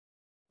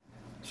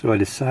So I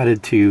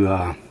decided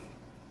to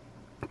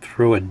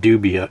throw a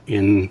dubia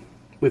in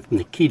with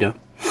Nakita.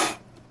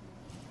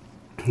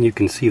 You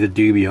can see the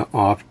dubia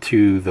off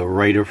to the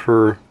right of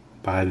her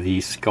by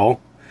the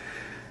skull.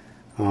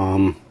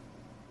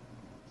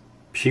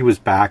 She was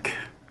back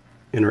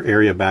in her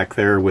area back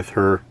there with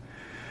her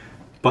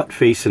butt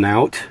facing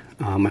out.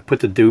 I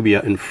put the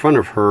dubia in front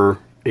of her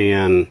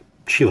and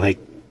she like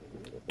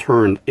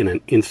turned in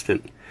an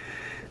instant.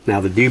 Now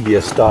the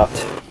dubia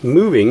stopped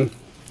moving,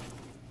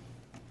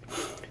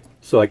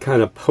 so I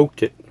kind of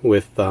poked it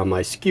with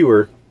my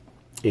skewer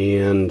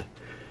and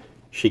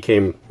she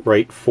came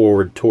right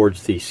forward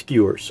towards the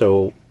skewer.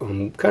 So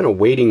I'm kind of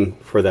waiting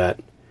for that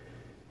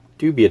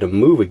dubia to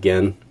move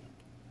again.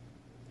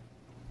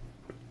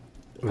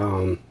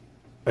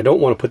 I don't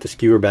want to put the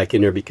skewer back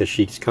in there because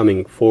she's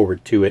coming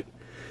forward to it.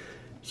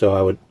 So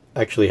I would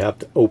actually have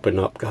to open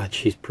up. God,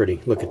 she's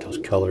pretty. Look at those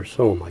colors.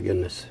 Oh my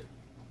goodness.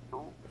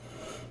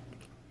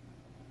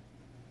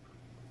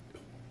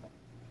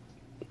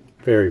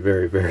 Very,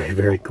 very, very,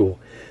 very cool.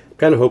 I'm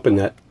kind of hoping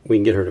that we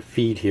can get her to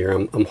feed here.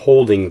 I'm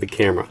holding the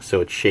camera,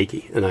 so it's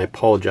shaky, and I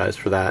apologize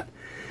for that.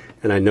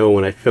 And I know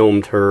when I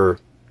filmed her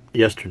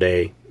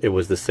yesterday, it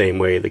was the same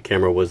way. The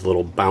camera was a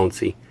little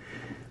bouncy.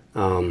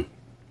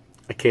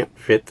 I can't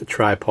fit the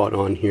tripod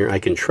on here. I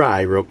can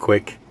try real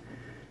quick.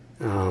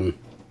 Let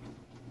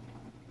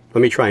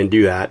me try and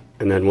do that,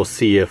 and then we'll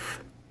see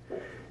if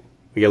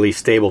we at least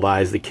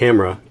stabilize the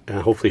camera.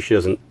 Hopefully she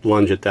doesn't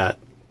lunge at that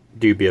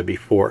dubia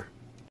before.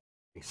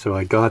 So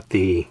I got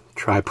the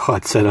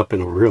tripod set up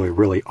in a really,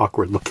 really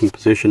awkward looking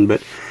position,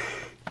 but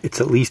it's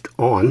at least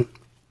on.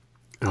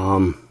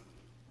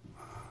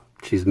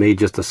 She's made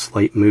just a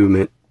slight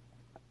movement.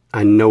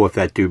 I know if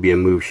that dubia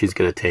moves, she's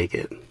going to take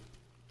it.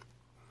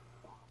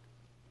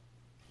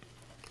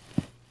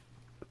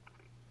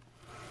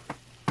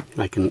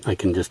 I can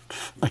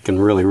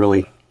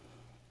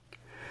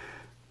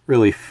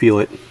really feel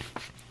it.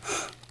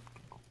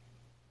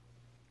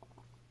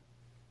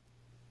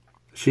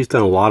 She's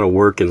done a lot of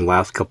work in the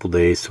last couple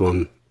days, so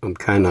I'm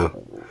kind of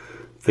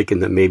thinking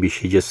that maybe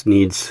she just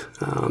needs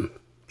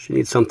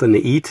something to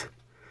eat,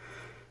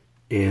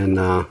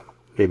 and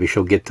maybe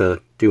she'll get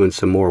to doing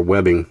some more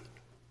webbing.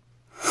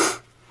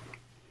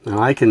 Now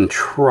I can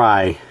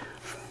try.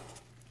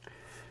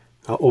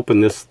 I'll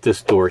open this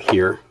door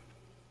here.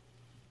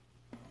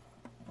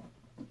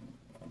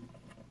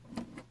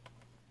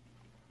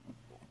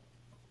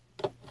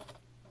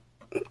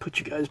 Put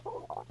you guys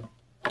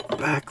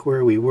back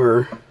where we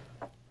were.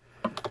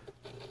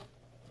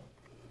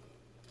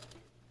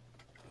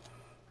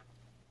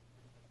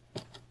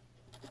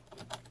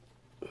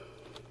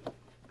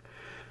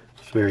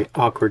 It's very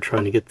awkward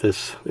trying to get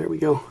this. There we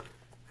go. You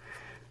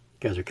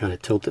guys are kind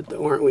of tilted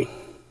though, aren't we?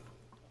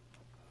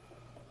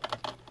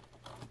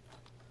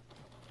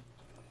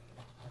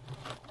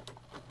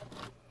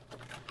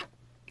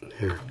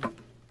 There.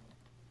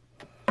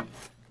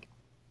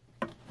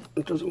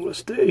 It doesn't want to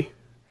stay.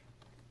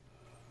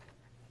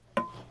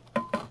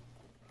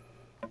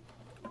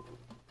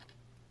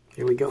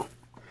 Here we go.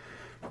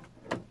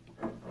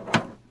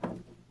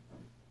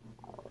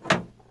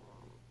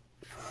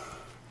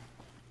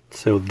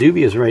 So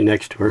dubia is right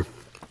next to her.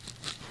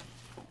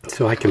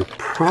 So I can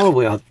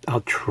probably,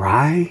 I'll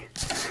try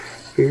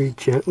very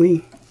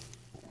gently.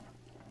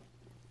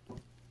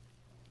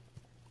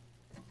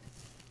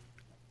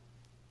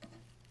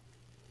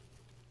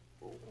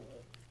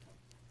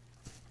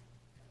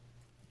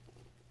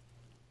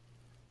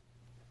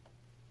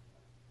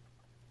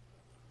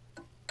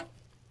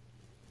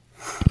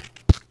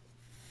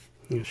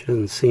 She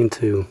doesn't seem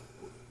to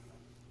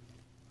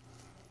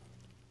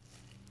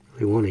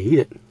really want to eat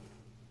it.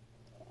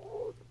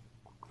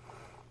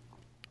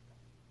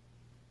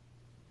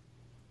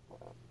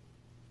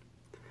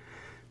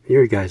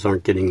 Here you guys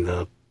aren't getting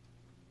the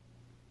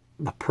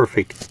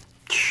perfect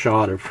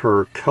shot of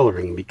her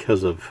coloring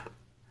because of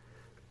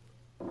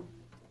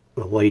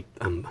the light.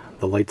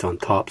 The light's on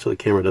top, so the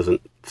camera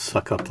doesn't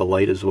suck up the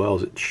light as well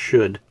as it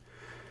should.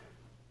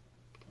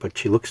 But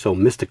she looks so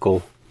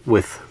mystical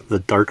with the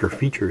darker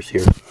features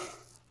here,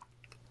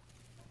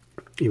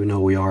 even though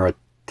we are a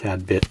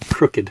tad bit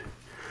crooked.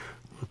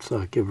 Let's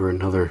give her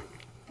another.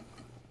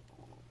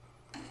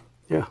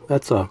 Yeah,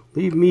 that's a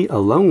leave me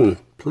alone,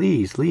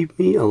 please leave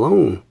me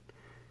alone.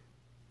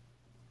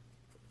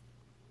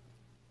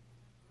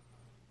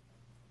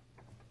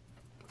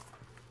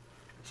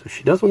 So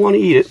she doesn't want to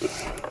eat it,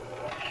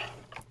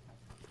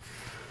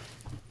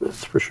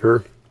 that's for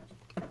sure.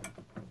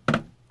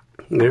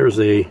 There's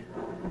a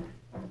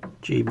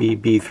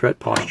GBB threat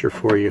posture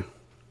for you.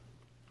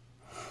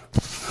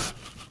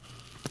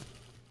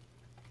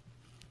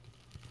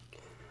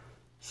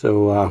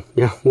 So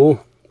yeah,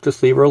 we'll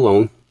just leave her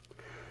alone.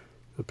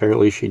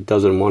 Apparently she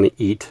doesn't want to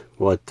eat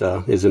what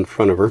is in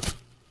front of her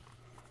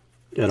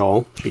at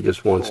all. She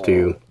just wants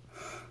to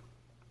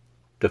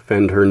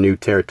defend her new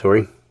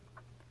territory.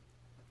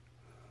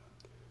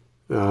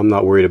 I'm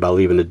not worried about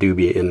leaving the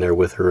dubia in there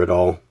with her at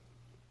all.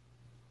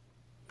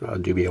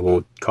 Dubia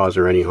won't cause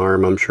her any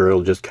harm. I'm sure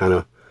it'll just kind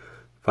of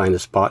find a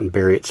spot and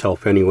bury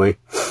itself anyway.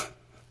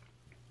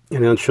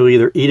 And then she'll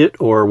either eat it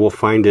or we'll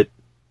find it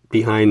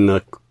behind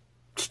the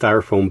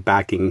styrofoam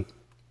backing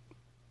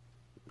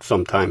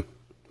sometime.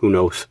 Who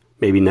knows?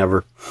 Maybe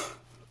never.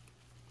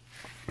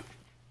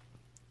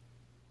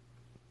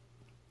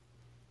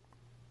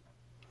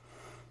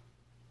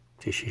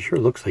 See, she sure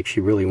looks like she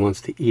really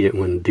wants to eat it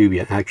when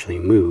Dubia actually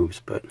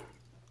moves, but...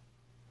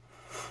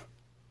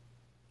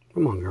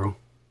 Come on, girl.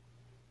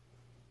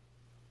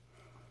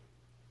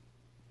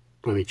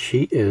 I mean,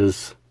 she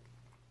is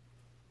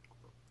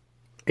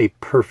a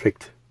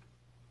perfect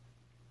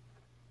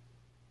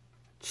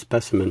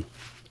specimen.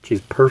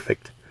 She's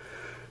perfect.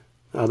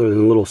 Other than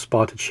the little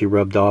spot that she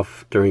rubbed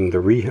off during the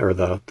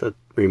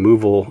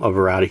removal of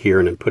her out of here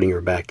and then putting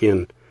her back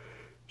in,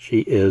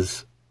 she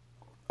is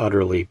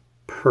utterly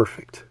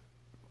perfect.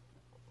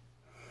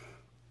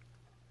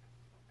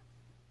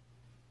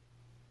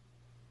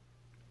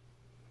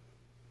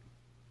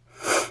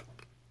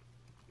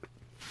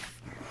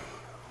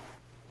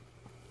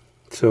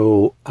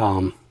 So,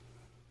 we'll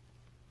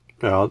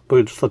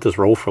just let this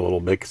roll for a little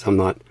bit because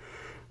I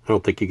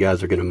don't think you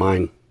guys are going to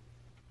mind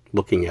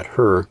looking at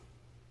her.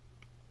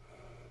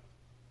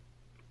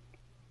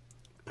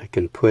 I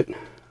can put,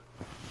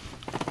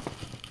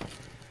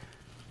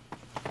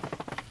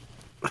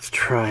 I'll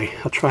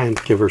try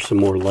and give her some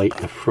more light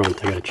in the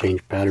front. I got to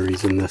change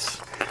batteries in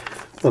this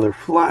other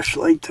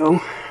flashlight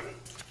though.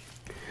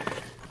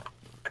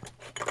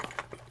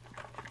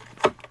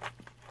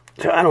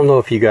 So I don't know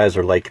if you guys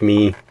are like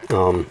me.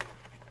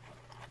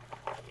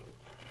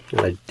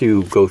 I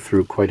do go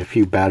through quite a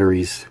few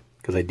batteries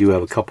because I do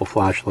have a couple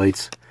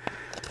flashlights.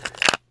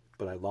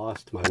 But I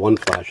lost my one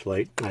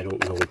flashlight. I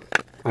don't know.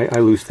 I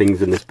lose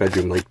things in this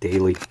bedroom like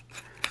daily.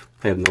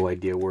 I have no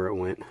idea where it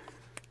went.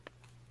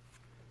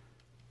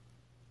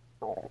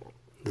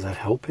 Does that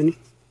help any?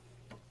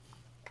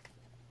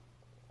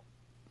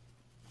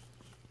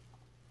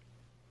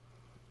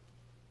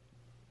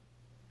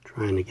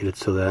 Trying to get it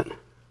so that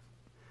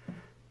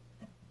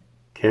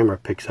camera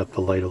picks up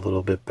the light a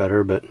little bit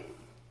better, but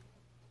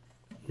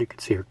you can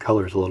see her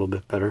colors a little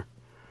bit better.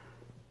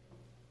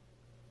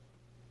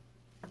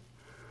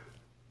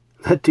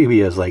 That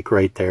Dubia is like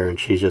right there, and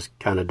she's just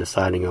kind of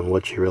deciding on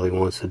what she really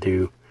wants to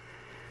do.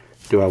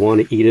 Do I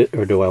want to eat it,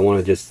 or do I want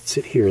to just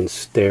sit here and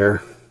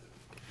stare?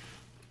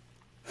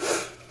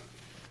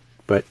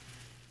 But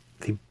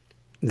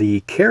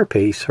the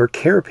carapace, her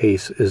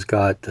carapace has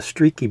got the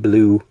streaky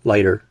blue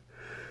lighter.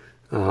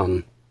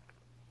 And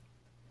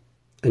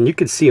you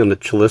can see on the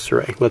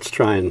chelicerae. Let's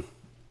try and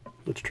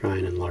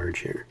enlarge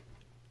here.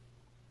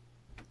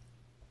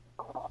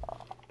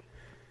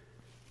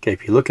 Okay,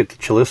 if you look at the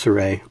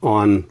chelicerae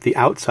on the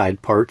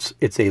outside parts,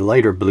 it's a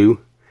lighter blue,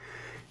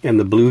 and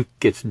the blue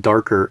gets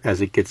darker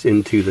as it gets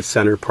into the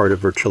center part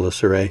of her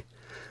chelicerae.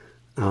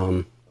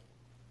 And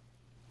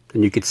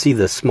you can see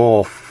the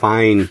small,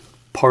 fine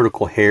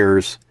particle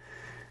hairs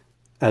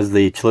as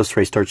the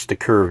chelicerae starts to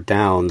curve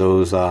down.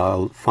 Those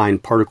fine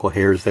particle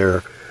hairs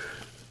there,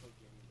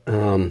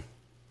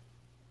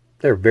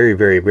 they're very,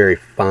 very, very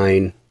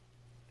fine.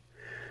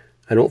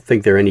 I don't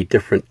think they're any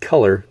different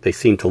color. They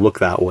seem to look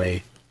that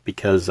way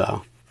because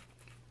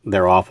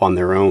they're off on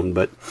their own.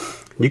 But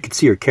you can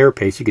see her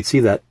carapace. You can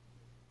see that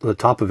on the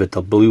top of it,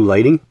 the blue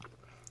lighting,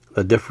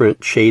 the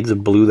different shades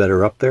of blue that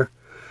are up there.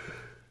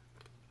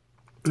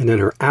 And then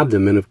her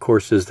abdomen, of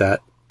course, is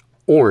that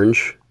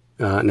orange.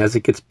 And as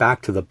it gets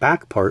back to the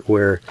back part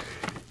where,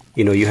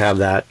 you know, you have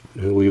that,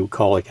 we would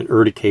call like an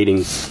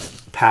urticating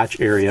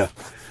patch area,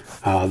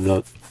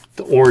 the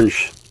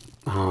orange,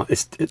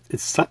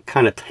 it's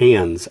kind of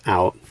tans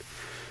out.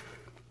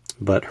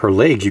 But her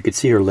legs, you could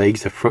see her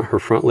legs, her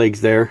front legs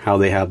there, how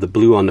they have the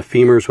blue on the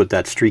femurs with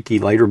that streaky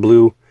lighter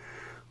blue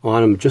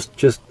on them.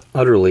 Just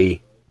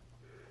utterly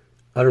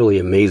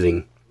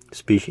amazing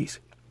species.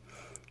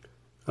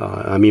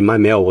 I mean, my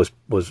male was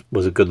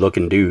a good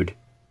looking dude,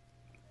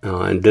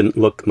 and didn't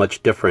look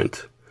much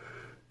different,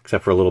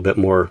 except for a little bit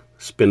more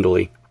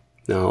spindly.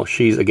 Now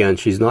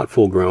she's not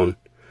full grown.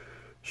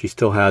 She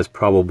still has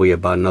probably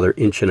about another 1.5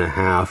 inches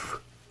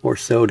or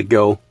so to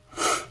go,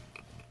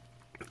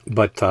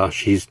 but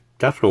she's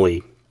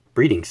definitely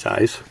breeding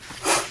size.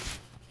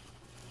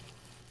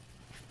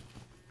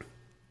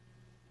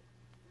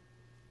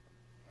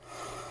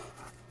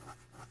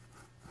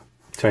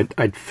 So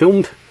I'd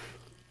filmed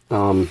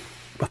a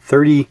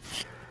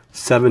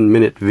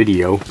 37-minute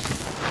video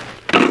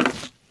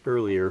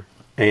earlier,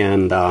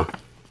 and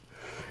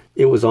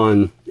it was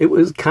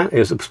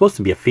supposed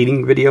to be a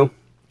feeding video.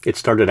 It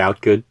started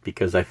out good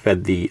because I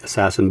fed the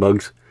assassin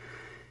bugs,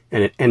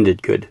 and it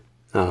ended good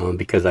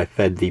because I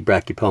fed the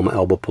Brachypelma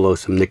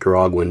albopilosum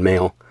Nicaraguan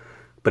male,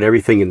 but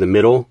everything in the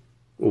middle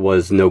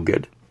was no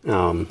good.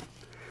 So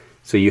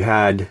you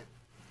had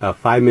a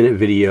 5-minute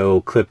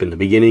video clip in the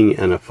beginning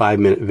and a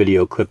 5-minute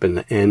video clip in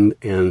the end,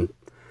 and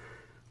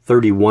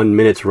 31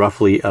 minutes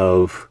roughly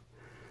of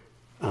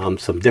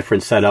some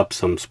different setups,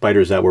 some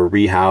spiders that were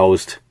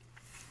rehoused,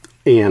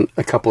 and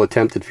a couple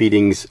attempted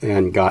feedings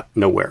and got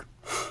nowhere.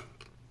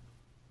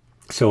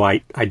 So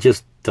I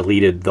just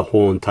deleted the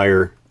whole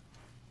entire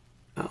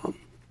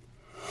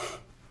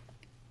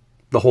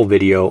the whole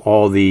video,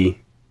 all the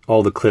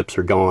clips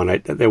are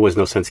gone. There was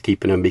no sense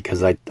keeping them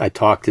because I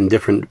talked in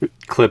different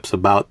clips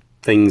about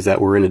things that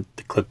were in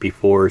the clip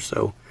before.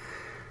 So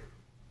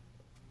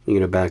you're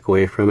gonna back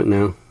away from it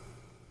now.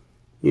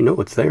 You know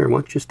what's there. Why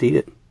don't you just eat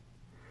it?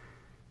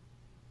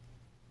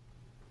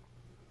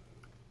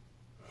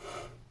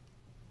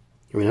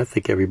 I mean, I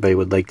think everybody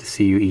would like to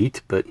see you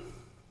eat, but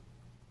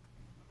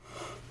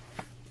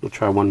we'll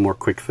try one more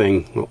quick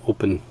thing. We'll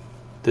open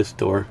this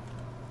door.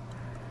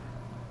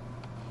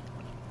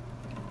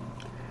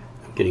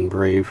 I'm getting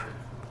brave.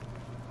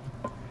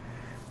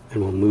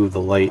 And we'll move the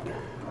light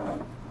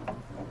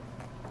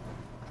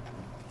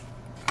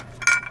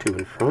to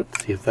in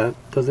front, see if that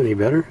does any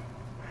better.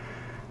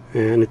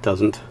 And it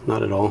doesn't,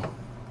 not at all.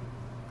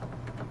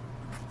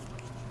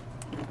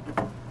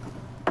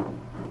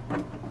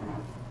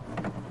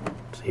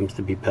 Seems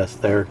to be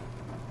best there.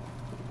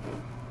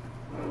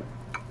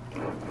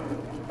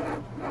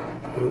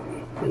 Oh,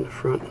 in the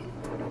front.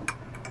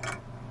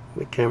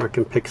 The camera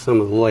can pick some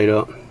of the light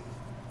up.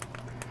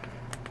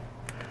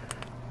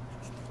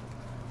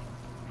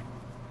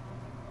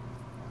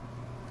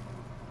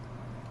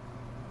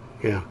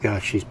 Yeah,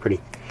 gosh, she's pretty.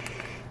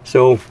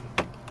 So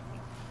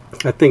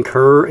I think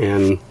her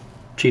and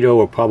Cheeto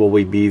will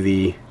probably be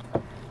the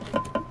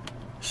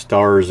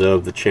stars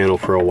of the channel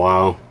for a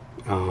while.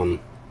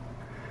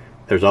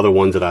 There's other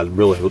ones that I'd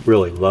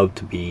really love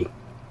to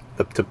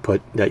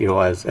put that, you know,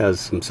 as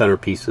some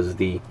centerpieces.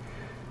 The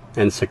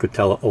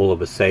Nakita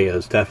Update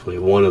is definitely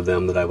one of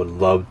them that I would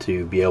love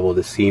to be able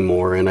to see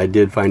more. And I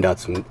did find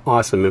out some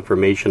awesome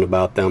information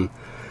about them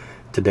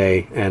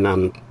today, and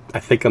I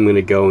think I'm going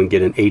to go and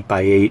get an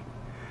 8x8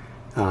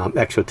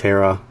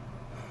 Exoterra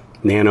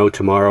Nano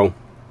tomorrow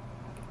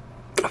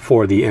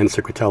for the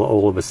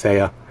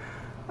Nakita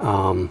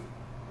Update,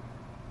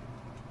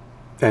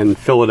 and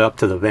fill it up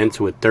to the vents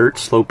with dirt,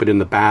 slope it in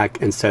the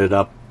back, and set it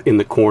up in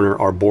the corner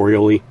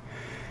arboreally,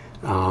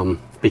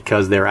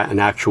 because they're an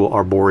actual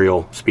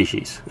arboreal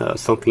species,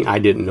 something I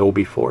didn't know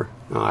before.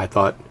 I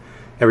thought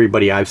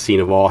everybody I've seen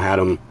have all had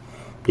them,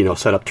 you know,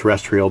 set up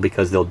terrestrial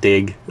because they'll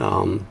dig,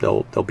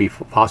 they'll be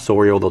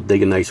fossorial, they'll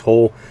dig a nice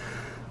hole,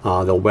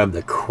 they'll web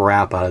the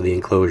crap out of the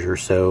enclosure.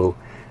 So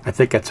I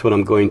think that's what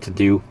I'm going to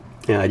do,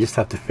 and I just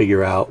have to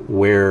figure out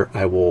where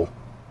I will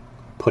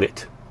put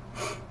it.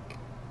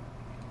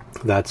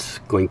 That's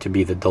going to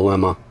be the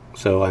dilemma.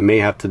 So I may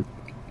have to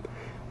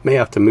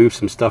move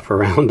some stuff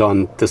around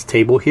on this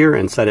table here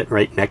and set it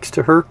right next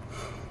to her,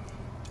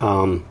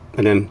 and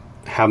then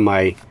have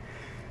my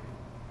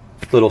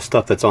little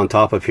stuff that's on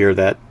top of here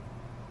that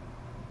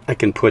I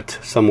can put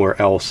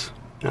somewhere else.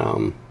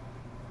 You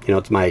know,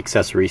 it's my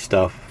accessory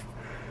stuff,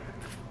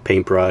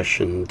 paintbrush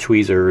and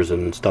tweezers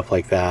and stuff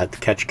like that,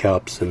 catch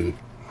cups and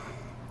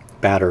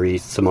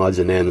batteries, some odds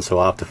and ends. So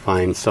I'll have to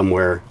find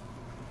somewhere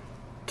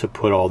to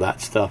put all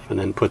that stuff, and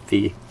then put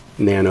the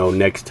Nano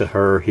next to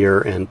her here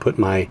and put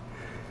my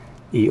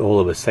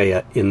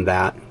Update in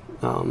that.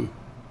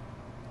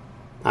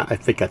 I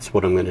think that's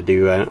what I'm going to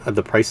do.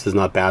 The price is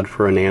not bad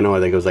for a Nano. I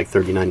think it was like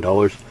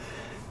 $39.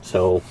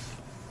 So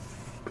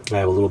I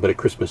have a little bit of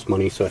Christmas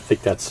money, so I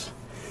think that's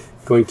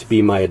going to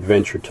be my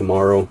adventure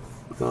tomorrow.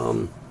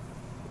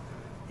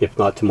 If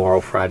not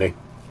tomorrow, Friday.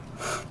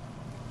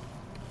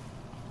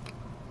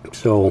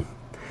 So,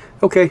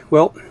 okay,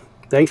 well,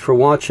 thanks for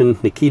watching,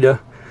 Nakita.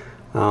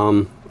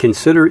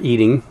 Consider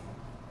eating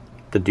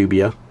the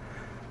dubia.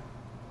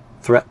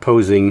 Threat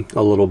posing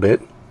a little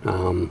bit.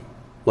 A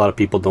lot of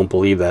people don't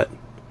believe that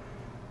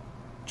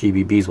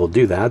GBBs will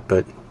do that,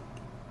 but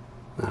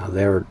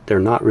they're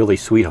not really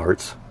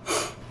sweethearts.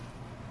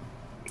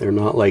 They're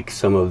not like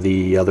some of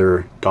the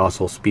other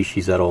docile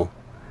species that'll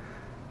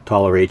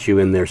tolerate you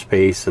in their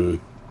space and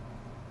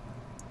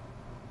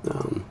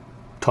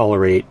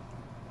tolerate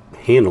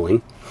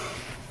handling.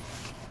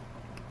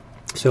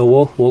 So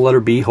we'll let her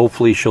be.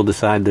 Hopefully she'll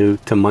decide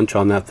to munch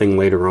on that thing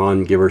later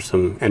on, give her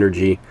some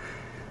energy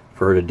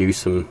for her to do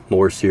some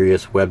more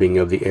serious webbing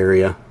of the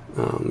area.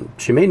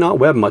 She may not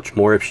web much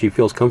more if she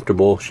feels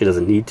comfortable. She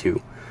doesn't need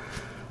to.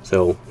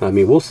 So, I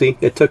mean, we'll see.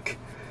 It took,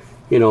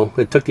 you know,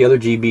 it took the other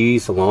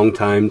GBs a long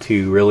time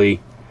to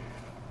really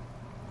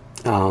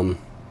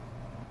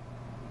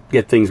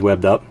get things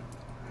webbed up.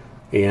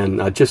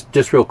 And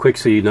just real quick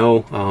so you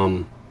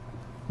know,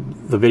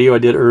 the video I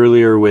did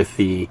earlier with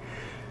the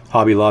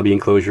Hobby Lobby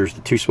enclosures,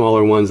 the two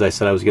smaller ones, I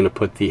said I was going to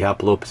put the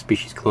Haplopa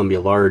species Columbia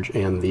large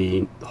and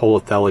the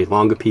Holothele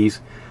longipes.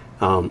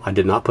 I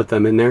did not put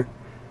them in there.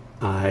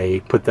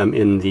 I put them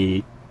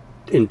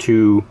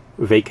into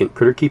vacant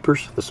critter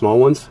keepers, the small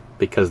ones,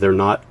 because they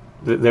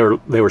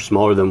were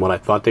smaller than what I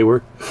thought they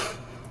were.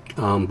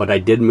 But I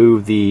did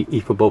move the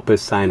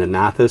Ephebopus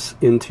cyaneopubescens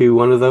into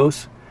one of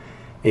those,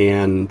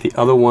 and the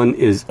other one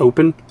is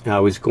open. I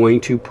was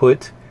going to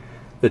put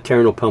the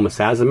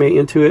Cyaneopubescens sazame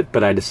into it,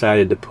 but I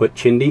decided to put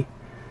Chindi,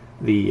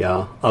 the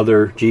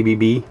other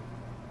GBB,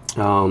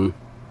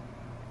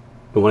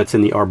 but when it's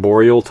in the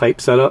arboreal type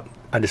setup,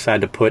 I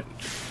decided to put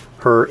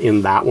her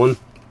in that one,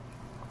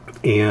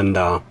 and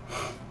then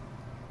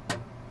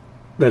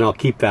I'll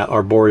keep that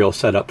arboreal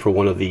setup for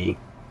one of the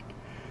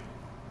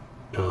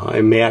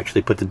I may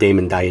actually put the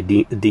Damon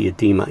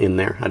diadema in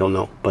there. I don't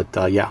know,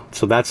 but yeah.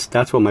 So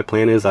that's what my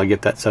plan is. I'll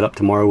get that set up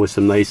tomorrow with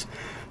some nice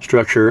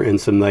structure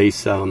and some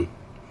nice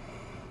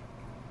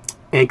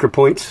anchor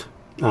points.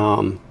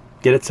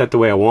 Get it set the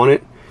way I want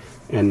it,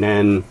 and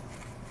then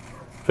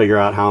figure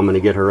out how I'm going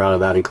to get her out of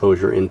that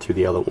enclosure into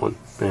the other one.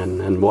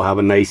 And we'll have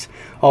a nice,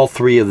 all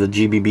three of the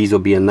GBBs will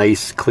be a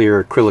nice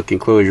clear acrylic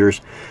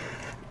enclosures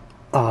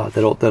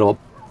that'll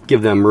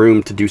give them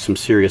room to do some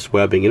serious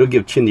webbing. It'll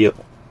give Chindy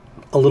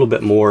a little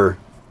bit more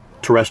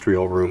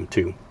terrestrial room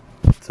too,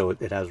 so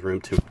it has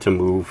room to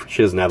move.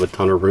 She doesn't have a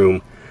ton of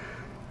room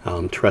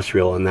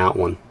terrestrial in that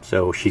one,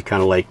 so she's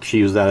kind of like, she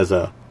used that as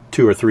a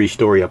 2 or 3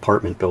 story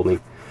apartment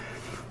building.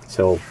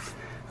 So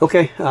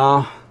okay,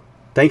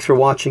 thanks for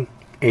watching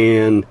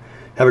and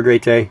have a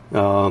great day.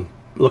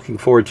 Looking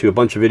forward to a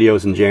bunch of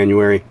videos in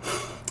January,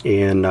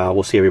 and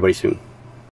we'll see everybody soon.